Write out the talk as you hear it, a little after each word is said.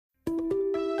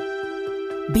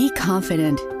Be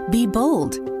confident, be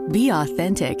bold, be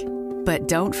authentic, but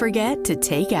don't forget to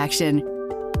take action.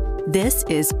 This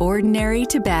is Ordinary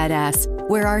to Badass,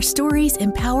 where our stories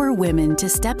empower women to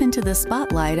step into the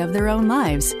spotlight of their own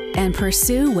lives and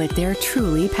pursue what they're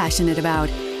truly passionate about.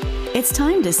 It's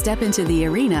time to step into the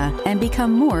arena and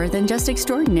become more than just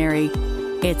extraordinary.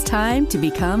 It's time to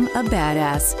become a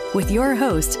badass with your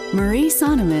host, Marie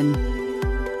Sonneman.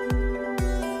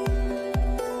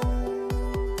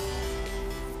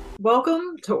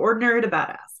 Welcome to Ordinary to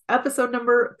Badass, episode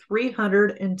number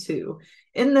 302.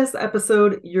 In this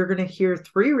episode, you're going to hear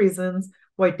 3 reasons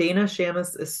why Dana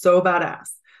Shamas is so badass.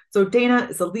 So Dana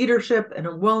is a leadership and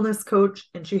a wellness coach,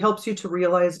 and she helps you to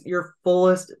realize your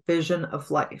fullest vision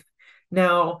of life.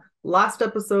 Now, last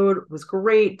episode was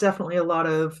great. Definitely a lot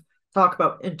of talk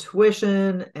about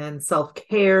intuition and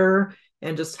self-care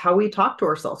and just how we talk to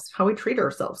ourselves, how we treat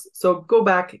ourselves. So go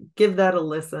back, give that a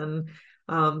listen.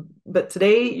 But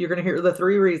today you're going to hear the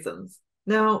 3 reasons.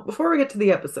 Now, before we get to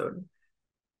the episode,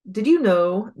 did you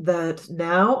know that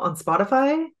now on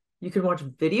Spotify, you can watch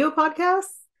video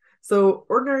podcasts? So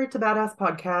Ordinary to Badass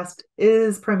podcast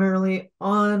is primarily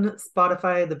on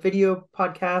Spotify, the video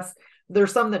podcast.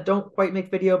 There's some that don't quite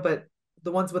make video, but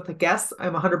the ones with the guests,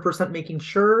 I'm 100% making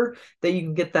sure that you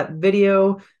can get that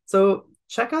video. So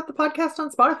check out the podcast on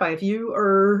Spotify. If you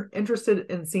are interested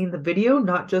in seeing the video,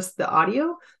 not just the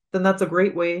audio, then that's a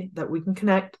great way that we can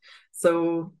connect.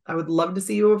 So I would love to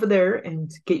see you over there and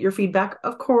get your feedback,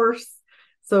 of course.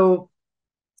 So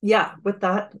yeah, with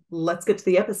that, let's get to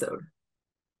the episode.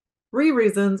 3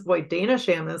 reasons why Dana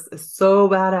Shamas is so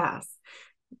badass.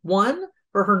 1,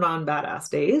 for her non-badass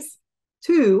days.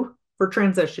 2, for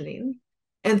transitioning.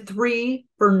 And 3,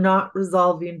 for not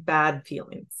resolving bad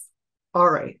feelings. All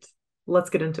right,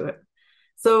 let's get into it.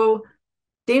 So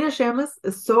Dana Shamas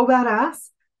is so badass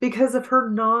because of her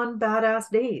non-badass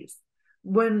days.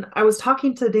 When I was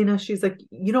talking to Dana, she's like,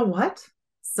 you know what?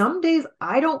 Some days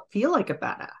I don't feel like a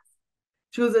badass.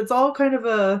 She goes, it's all kind of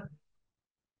a,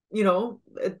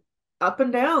 up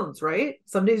and downs, right?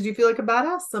 Some days you feel like a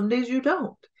badass, some days you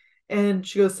don't. And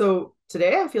she goes, so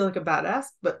today I feel like a badass,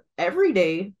 but every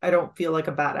day I don't feel like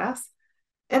a badass.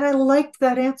 And I liked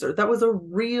that answer. That was a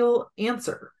real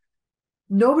answer.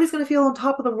 Nobody's going to feel on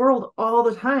top of the world all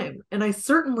the time. And I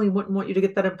certainly wouldn't want you to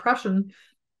get that impression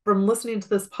from listening to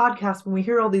this podcast when we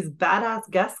hear all these badass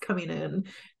guests coming in,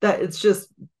 that it's just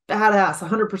badass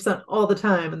 100% all the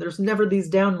time. And there's never these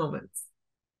down moments.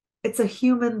 It's a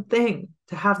human thing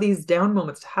to have these down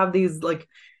moments, to have these like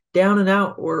down and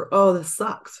out or, oh, this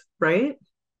sucks, right?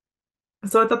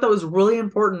 So I thought that was really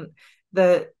important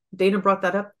that Dana brought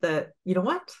that up, that, you know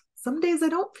what? Some days I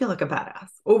don't feel like a badass.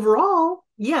 Overall,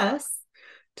 yes.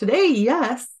 Today,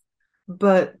 yes,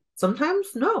 but sometimes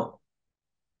no.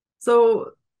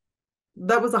 So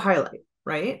that was a highlight,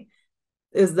 right?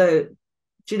 Is that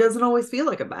she doesn't always feel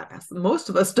like a badass. Most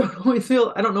of us don't always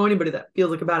feel, I don't know anybody that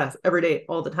feels like a badass every day,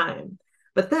 all the time.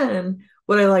 But then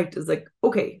what I liked is like,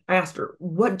 okay, I asked her,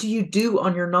 what do you do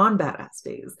on your non-badass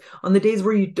days? On the days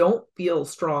where you don't feel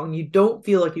strong, you don't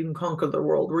feel like you can conquer the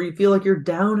world, where you feel like you're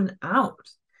down and out.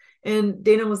 And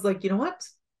Dana was like, you know what?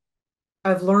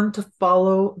 I've learned to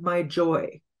follow my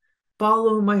joy,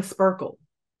 follow my sparkle,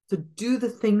 to do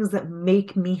the things that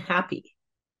make me happy.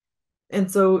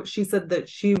 And so she said that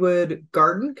she would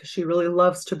garden because she really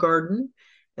loves to garden,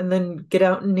 and then get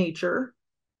out in nature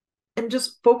and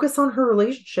just focus on her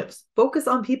relationships, focus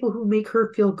on people who make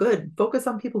her feel good, focus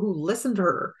on people who listen to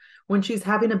her when she's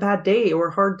having a bad day or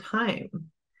a hard time.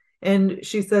 And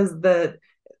she says that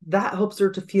that helps her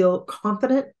to feel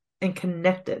confident and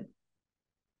connected.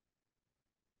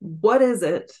 What is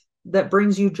it that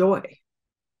brings you joy?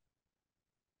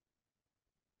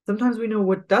 Sometimes we know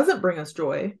what doesn't bring us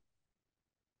joy,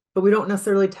 but we don't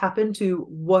necessarily tap into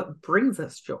what brings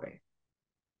us joy.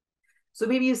 So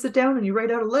maybe you sit down and you write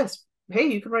out a list.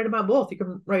 Hey, you can write about both. You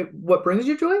can write what brings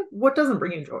you joy, what doesn't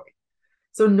bring you joy.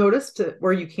 So notice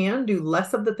where you can do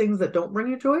less of the things that don't bring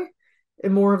you joy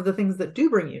and more of the things that do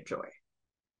bring you joy.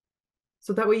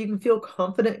 So that way you can feel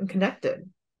confident and connected.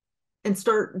 And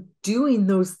start doing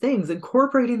those things,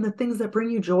 incorporating the things that bring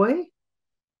you joy,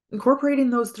 incorporating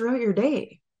those throughout your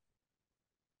day.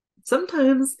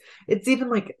 Sometimes it's even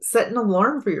like set an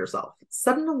alarm for yourself.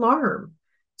 Set an alarm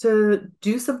to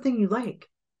do something you like.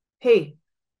 Hey,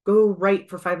 go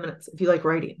write for 5 minutes if you like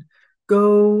writing.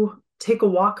 Go take a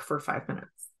walk for 5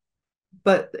 minutes.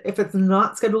 But if it's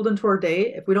not scheduled into our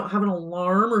day, if we don't have an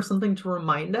alarm or something to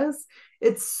remind us,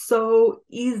 it's so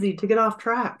easy to get off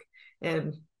track.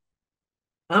 And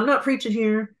I'm not preaching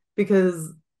here because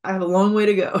I have a long way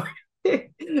to go.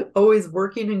 Always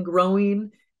working and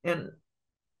growing. And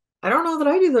I don't know that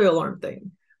I do the alarm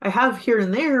thing. I have here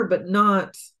and there, but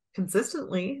not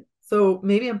consistently. So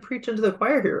maybe I'm preaching to the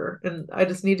choir here and I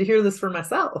just need to hear this for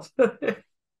myself.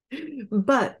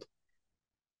 But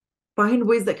find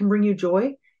ways that can bring you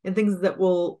joy and things that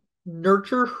will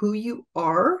nurture who you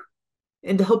are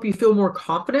and to help you feel more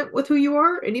confident with who you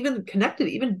are and even connected,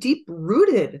 even deep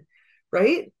rooted,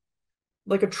 right?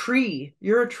 Like a tree.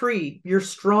 You're a tree. You're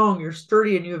strong, you're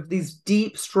sturdy, and you have these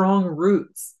deep, strong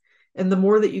roots. And the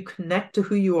more that you connect to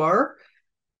who you are,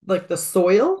 like the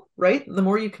soil, right? The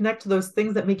more you connect to those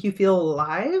things that make you feel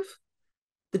alive,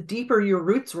 the deeper your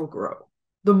roots will grow.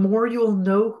 The more you'll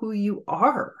know who you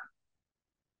are,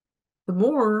 the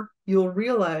more you'll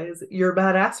realize your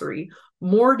badassery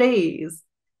more days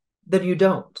than you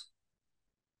don't.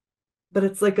 But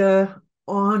it's like a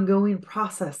ongoing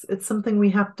process. It's something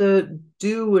we have to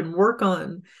do and work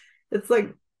on. It's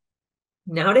like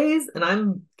nowadays, and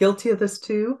I'm guilty of this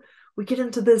too, we get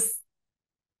into this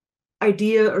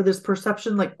idea or this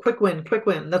perception like quick win, quick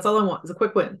win. That's all I want is a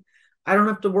quick win. I don't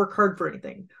have to work hard for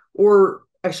anything, or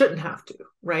I shouldn't have to,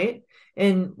 right?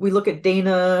 And we look at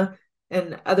Dana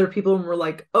and other people and we're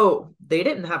like, oh, they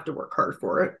didn't have to work hard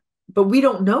for it. But we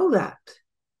don't know that.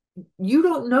 You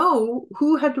don't know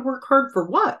who had to work hard for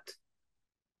what.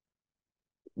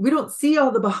 We don't see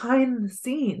all the behind the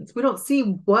scenes. We don't see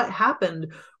what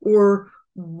happened or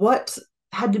what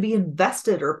had to be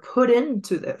invested or put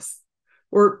into this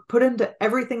or put into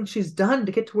everything she's done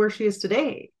to get to where she is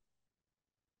today.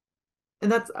 And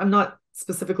that's, I'm not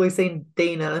specifically saying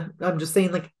Dana, I'm just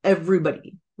saying like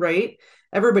everybody, right?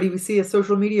 Everybody, we see a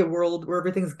social media world where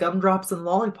everything's gumdrops and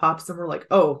lollipops, and we're like,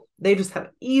 oh, they just have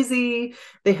it easy.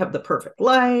 They have the perfect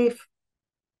life.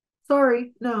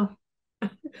 Sorry, no.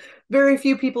 Very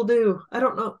few people do. I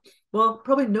don't know. Well,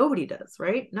 probably nobody does,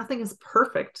 right? Nothing is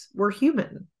perfect. We're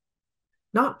human,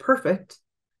 not perfect.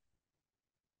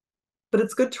 But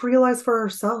it's good to realize for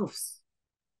ourselves.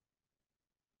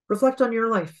 Reflect on your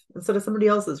life instead of somebody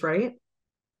else's, right?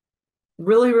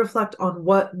 Really reflect on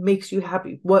what makes you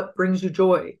happy, what brings you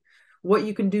joy, what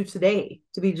you can do today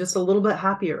to be just a little bit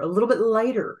happier, a little bit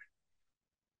lighter.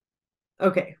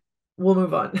 Okay, we'll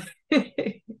move on.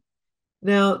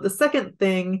 Now, the second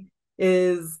thing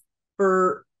is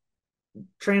for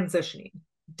transitioning.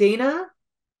 Dana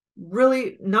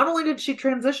really, not only did she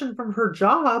transition from her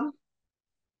job,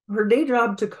 her day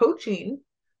job, to coaching,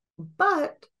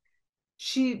 but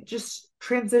she just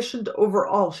transitioned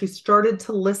overall. She started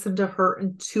to listen to her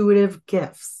intuitive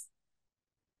gifts.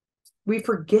 We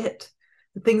forget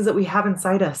the things that we have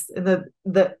inside us and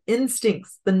the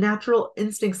instincts, the natural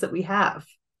instincts that we have.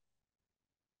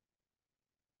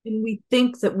 And we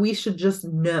think that we should just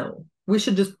know. We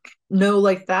should just know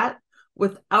like that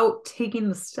without taking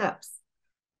the steps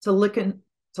to listen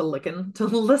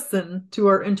to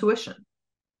our intuition.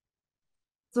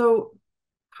 So,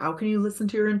 how can you listen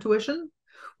to your intuition?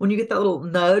 When you get that little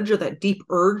nudge or that deep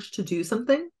urge to do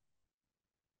something,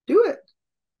 do it.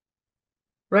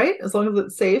 Right? As long as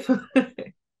it's safe.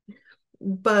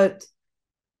 But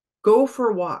go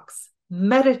for walks,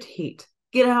 meditate,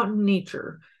 get out in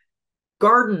nature,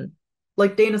 garden,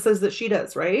 like Dana says that she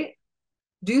does, right?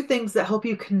 Do things that help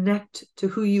you connect to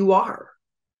who you are.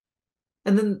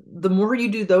 And then the more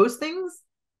you do those things,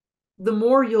 the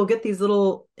more you'll get these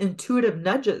little intuitive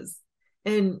nudges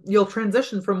and you'll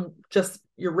transition from just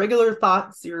your regular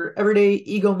thoughts, your everyday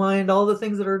ego mind, all the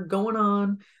things that are going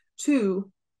on,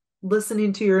 to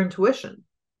listening to your intuition.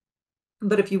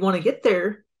 But if you want to get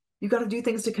there, you got to do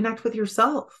things to connect with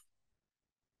yourself.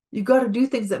 You got to do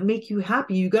things that make you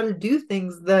happy. You got to do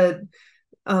things that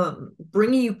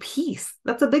bring you peace.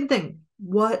 That's a big thing.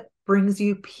 What brings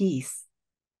you peace?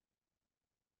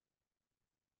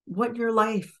 What in your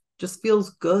life just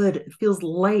feels good? It feels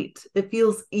light. It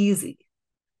feels easy.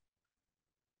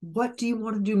 What do you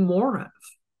want to do more of?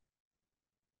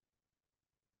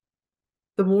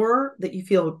 The more that you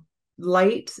feel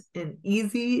light and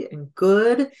easy and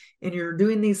good, and you're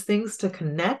doing these things to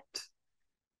connect,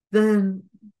 then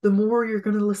the more you're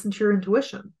going to listen to your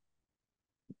intuition.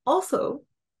 Also,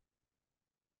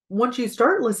 once you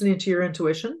start listening to your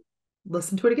intuition,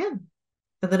 listen to it again,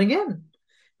 and then again,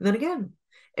 and then again.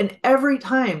 And every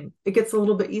time it gets a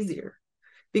little bit easier,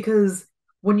 because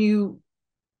when you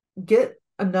get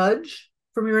a nudge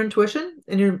from your intuition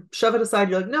and you shove it aside,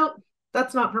 you're like, no,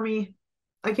 that's not for me.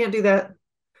 I can't do that.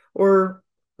 Or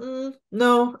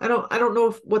no, I don't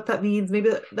know what that means. Maybe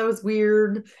that was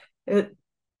weird.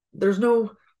 There's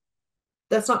no,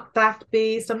 that's not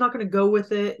fact-based. I'm not going to go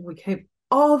with it. We came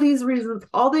all these reasons,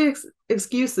 all the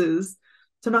excuses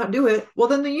to not do it. Well,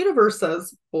 then the universe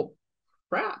says, well,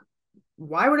 crap.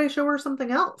 Why would I show her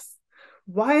something else?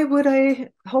 Why would I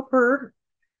help her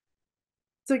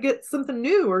to get something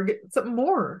new or get something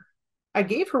more. I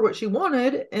gave her what she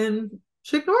wanted and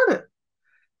she ignored it.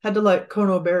 Had to let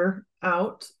Kono Bear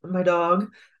out, my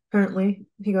dog. Apparently,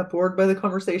 he got bored by the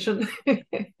conversation.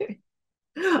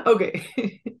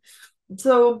 Okay.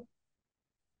 So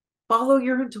follow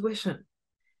your intuition.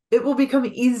 It will become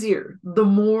easier the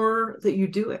more that you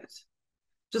do it.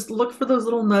 Just look for those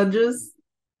little nudges.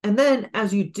 And then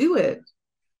as you do it,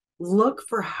 look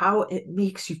for how it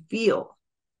makes you feel.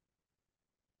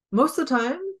 Most of the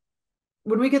time,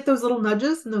 when we get those little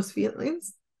nudges and those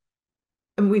feelings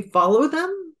and we follow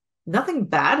them, nothing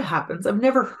bad happens. I've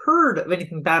never heard of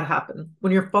anything bad happen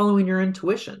when you're following your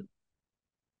intuition.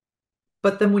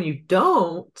 But then when you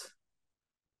don't,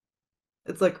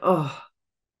 it's like, oh,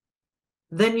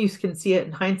 then you can see it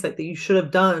in hindsight that you should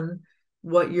have done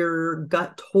what your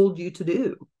gut told you to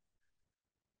do.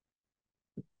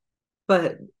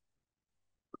 But,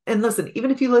 and listen,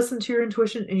 even if you listen to your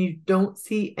intuition and you don't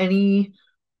see any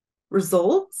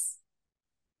results,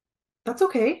 that's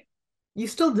okay. You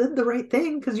still did the right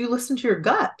thing because you listened to your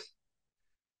gut.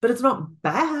 But it's not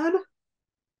bad.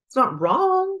 It's not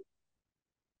wrong.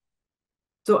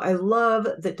 So I love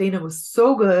that Dana was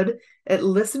so good at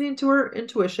listening to her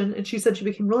intuition. And she said she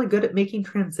became really good at making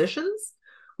transitions,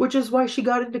 which is why she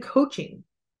got into coaching.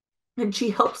 And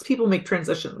she helps people make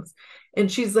transitions.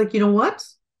 And she's like, you know what?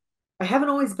 I haven't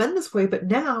always been this way, but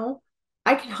now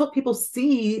I can help people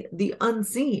see the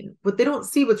unseen. But they don't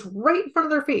see what's right in front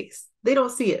of their face. They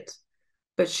don't see it.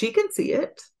 But she can see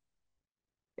it.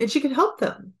 And she can help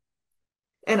them.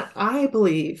 And I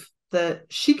believe that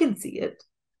she can see it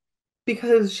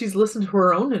because she's listened to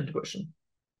her own intuition.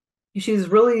 She's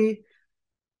really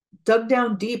dug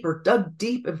down deep or dug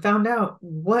deep and found out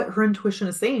what her intuition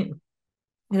is saying.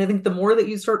 And I think the more that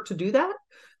you start to do that,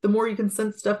 the more you can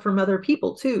sense stuff from other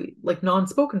people too, like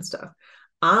non-spoken stuff.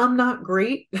 I'm not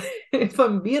great, if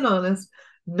I'm being honest,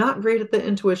 not great at the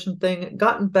intuition thing,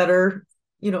 gotten better,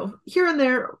 here and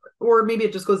there, or maybe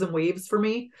it just goes in waves for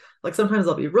me. Like sometimes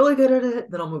I'll be really good at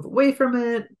it, then I'll move away from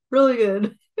it, really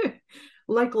good.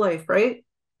 Like life, right?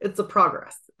 It's a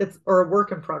progress. Or a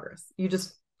work in progress. You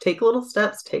just take little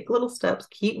steps,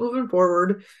 keep moving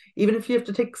forward. Even if you have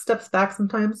to take steps back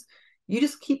sometimes, you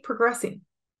just keep progressing.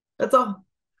 That's all.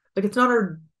 Like it's not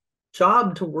our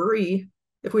job to worry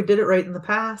if we did it right in the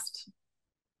past.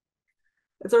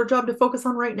 It's our job to focus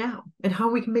on right now and how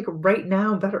we can make right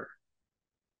now better.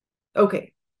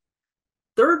 Okay.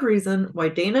 Third reason why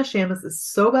Dana Shamas is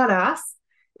so badass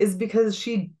is because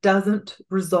she doesn't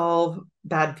resolve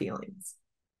bad feelings.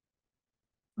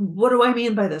 What do I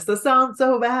mean by this? This sounds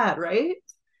so bad, right?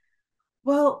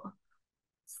 Well,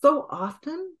 so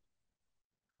often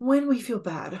when we feel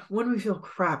bad, when we feel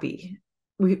crappy,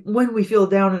 when we feel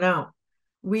down and out,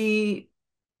 we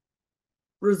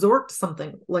resort to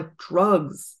something like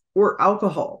drugs or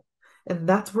alcohol. And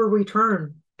that's where we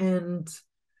turn and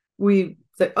we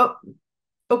say, oh,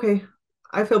 okay,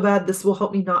 I feel bad. This will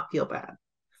help me not feel bad.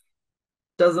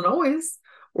 Doesn't always,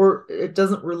 or it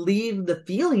doesn't relieve the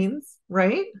feelings,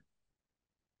 right?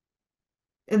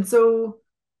 And so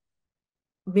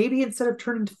maybe instead of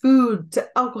turning to food, to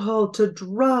alcohol, to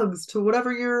drugs, to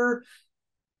whatever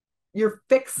your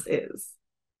fix is,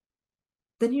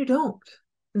 then you don't.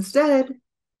 Instead,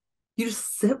 you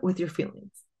just sit with your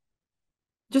feelings.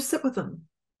 Just sit with them.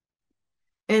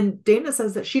 And Dana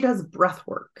says that she does breath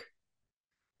work.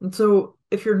 And so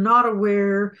if you're not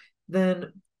aware,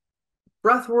 then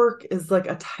breath work is like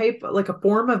a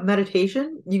form of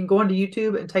meditation. You can go onto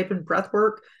YouTube and type in breath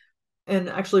work. And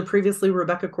actually previously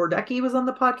Rebecca Kordecki was on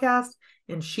the podcast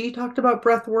and she talked about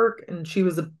breath work and she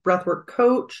was a breath work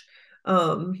coach.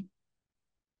 And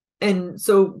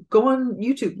so go on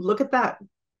YouTube, look at that.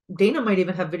 Dana might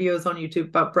even have videos on YouTube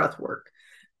about breath work.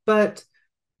 But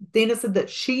Dana said that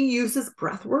she uses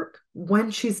breath work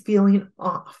when she's feeling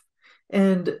off.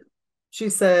 And she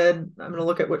said, I'm going to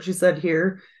look at what she said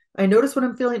here. I notice when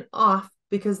I'm feeling off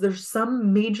because there's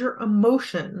some major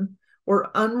emotion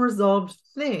or unresolved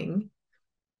thing,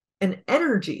 an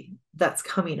energy that's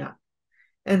coming up.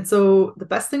 And so the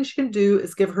best thing she can do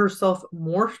is give herself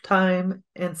more time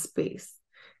and space.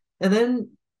 And then,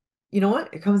 you know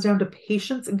what? It comes down to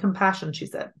patience and compassion, she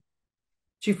said.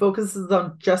 She focuses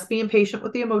on just being patient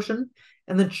with the emotion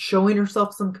and then showing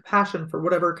herself some compassion for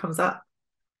whatever comes up.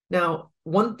 Now,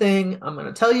 one thing I'm going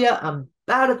to tell you, I'm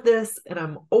bad at this and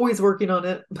I'm always working on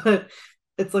it, but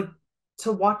it's like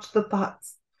to watch the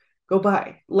thoughts go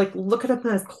by. Like look at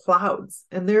them as clouds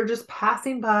and they're just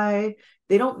passing by.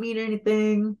 They don't mean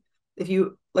anything. If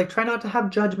you like try not to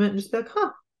have judgment and just be like,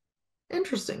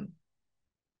 interesting.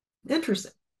 And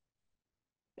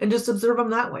just observe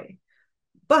them that way.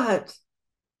 But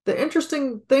The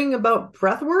interesting thing about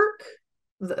breath work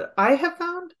that I have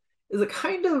found is it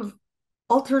kind of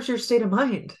alters your state of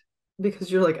mind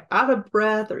because you're like out of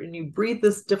breath or and you breathe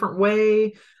this different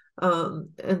way.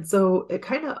 And so it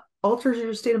kind of alters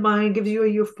your state of mind, gives you a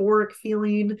euphoric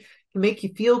feeling, can make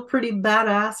you feel pretty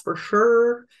badass for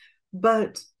sure.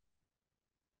 But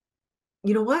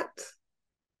you know what?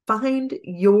 Find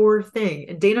your thing.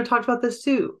 And Dana talked about this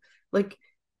too. Like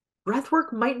breath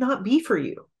work might not be for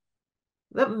you.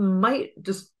 That might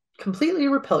just completely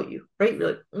repel you, right?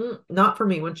 You're like, not for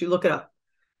me once you look it up.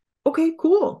 Okay,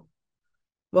 cool.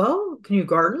 Well, can you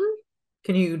garden?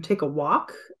 Can you take a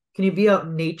walk? Can you be out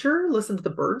in nature, listen to the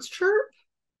birds chirp?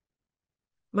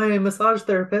 My massage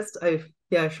therapist, I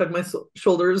shrug my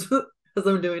shoulders as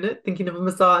I'm doing it, thinking of a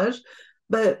massage.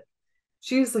 But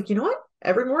she's like, you know what?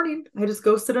 Every morning I just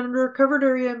go sit under a covered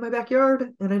area in my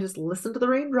backyard and I just listen to the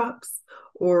raindrops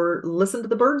or listen to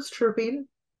the birds chirping.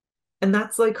 And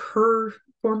that's like her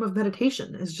form of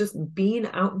meditation is just being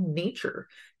out in nature,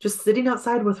 just sitting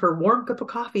outside with her warm cup of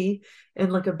coffee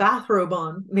and like a bathrobe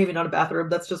on. Maybe not a bathrobe,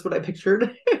 that's just what I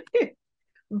pictured.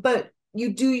 But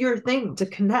you do your thing to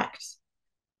connect,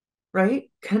 right?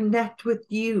 Connect with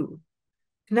you,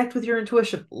 connect with your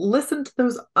intuition, listen to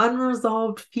those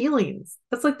unresolved feelings.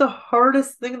 That's like the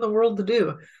hardest thing in the world to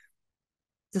do,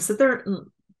 to sit there and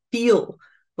feel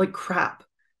like crap,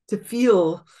 to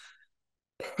feel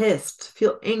pissed, to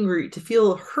feel angry, to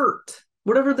feel hurt,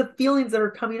 whatever the feelings that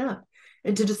are coming up,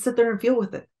 and to just sit there and feel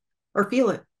with it or feel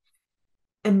it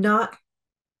and not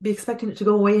be expecting it to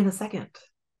go away in a second.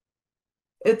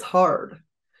 It's hard.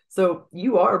 So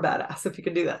you are a badass if you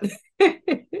can do that.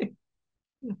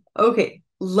 Okay,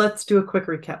 let's do a quick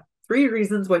recap. 3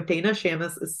 reasons why Dana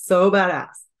Shamas is so badass.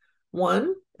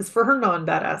 1 is for her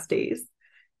non-badass days.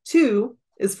 2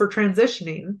 is for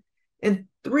transitioning. And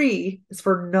 3 is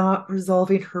for not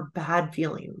resolving her bad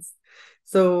feelings.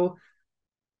 So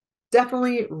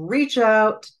definitely reach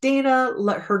out to Dana,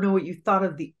 let her know what you thought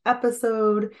of the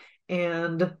episode.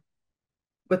 And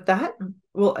with that,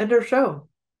 we'll end our show.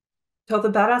 Tell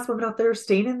the badass women out there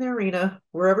staying in the arena,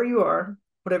 wherever you are,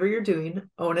 whatever you're doing,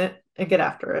 own it and get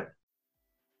after it.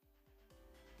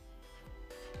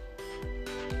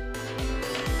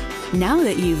 Now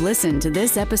that you've listened to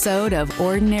this episode of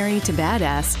Ordinary to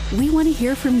Badass, we want to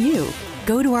hear from you.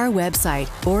 Go to our website,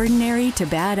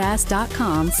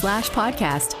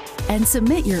 ordinarytobadass.com/podcast, and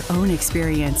submit your own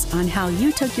experience on how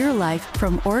you took your life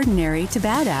from ordinary to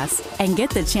badass and get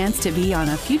the chance to be on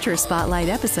a future spotlight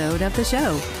episode of the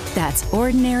show. That's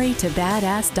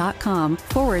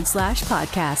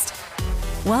ordinarytobadass.com/podcast.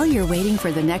 While you're waiting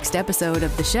for the next episode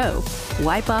of the show,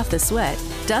 wipe off the sweat,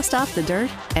 dust off the dirt,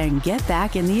 and get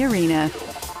back in the arena.